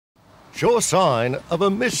Sure sign of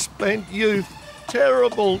a misspent youth.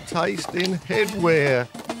 Terrible taste in headwear.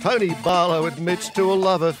 Tony Barlow admits to a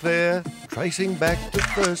love affair, tracing back to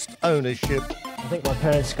first ownership. I think my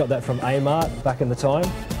parents got that from Amart back in the time.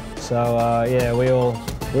 So yeah, we all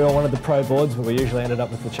wanted the pro boards, but we usually ended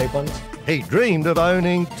up with the cheap ones. He dreamed of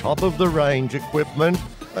owning top-of-the-range equipment,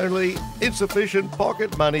 only insufficient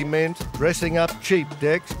pocket money meant dressing up cheap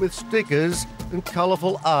decks with stickers and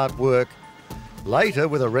colourful artwork. Later,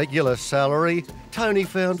 with a regular salary, Tony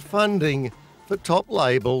found funding for top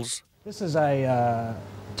labels. This is a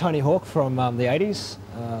Tony Hawk from the 80s.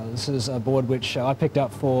 This is a board which I picked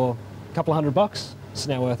up for a couple of $100. It's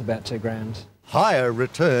now worth about $2,000. Higher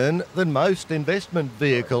return than most investment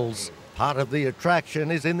vehicles. Part of the attraction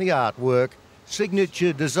is in the artwork,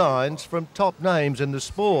 signature designs from top names in the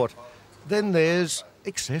sport. Then there's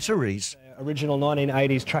accessories. Original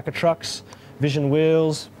 1980s tracker trucks, vision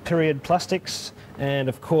wheels, period plastics, and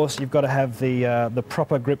of course you've got to have the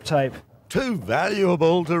proper grip tape. Too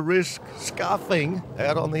valuable to risk scuffing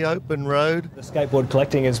out on the open road. The skateboard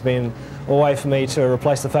collecting has been a way for me to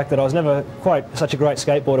replace the fact that I was never quite such a great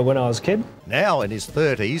skateboarder when I was a kid. Now in his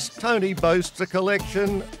 30s, Tony boasts a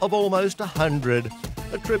collection of almost 100.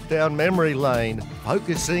 A trip down memory lane,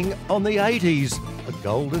 focusing on the 80s, a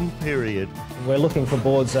golden period. We're looking for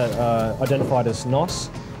boards that are identified as NOS,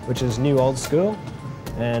 which is new old school,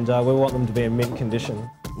 and we want them to be in mint condition.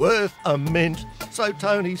 Worth a mint, so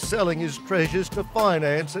Tony's selling his treasures to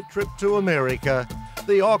finance a trip to America.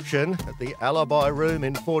 The auction at the Alibi Room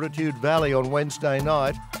in Fortitude Valley on Wednesday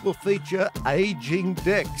night will feature ageing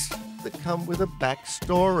decks that come with a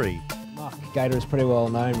backstory. Mark Gator is pretty well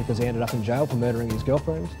known because he ended up in jail for murdering his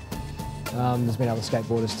girlfriend. There's been other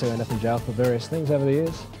skateboarders too end up in jail for various things over the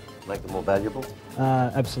years. Make them more valuable?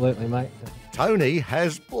 Absolutely, mate. Tony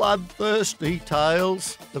has bloodthirsty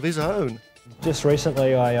tales of his own. Just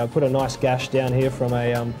recently I put a nice gash down here from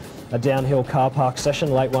a downhill car park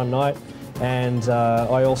session late one night, and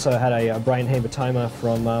I also had a brain hematoma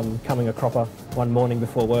from coming a cropper one morning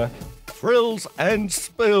before work. Thrills and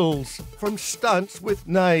spills from stunts with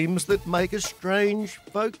names that make a strange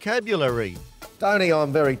vocabulary. Tony,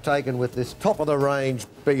 I'm very taken with this top-of-the-range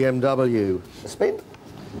BMW. A spin?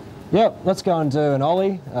 Yep, let's go and do an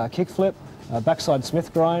ollie, a kickflip, a backside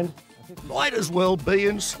Smith grind. Might as well be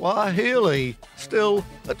in Swahili. Still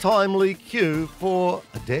a timely cue for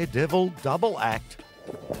a daredevil double act.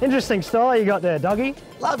 Interesting style you got there, Dougie.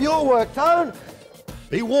 Love your work, Tone.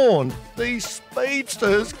 Be warned, these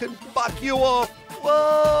speedsters can buck you off.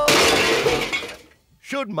 Whoa!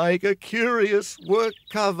 Should make a curious work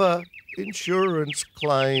cover insurance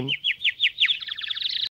claim.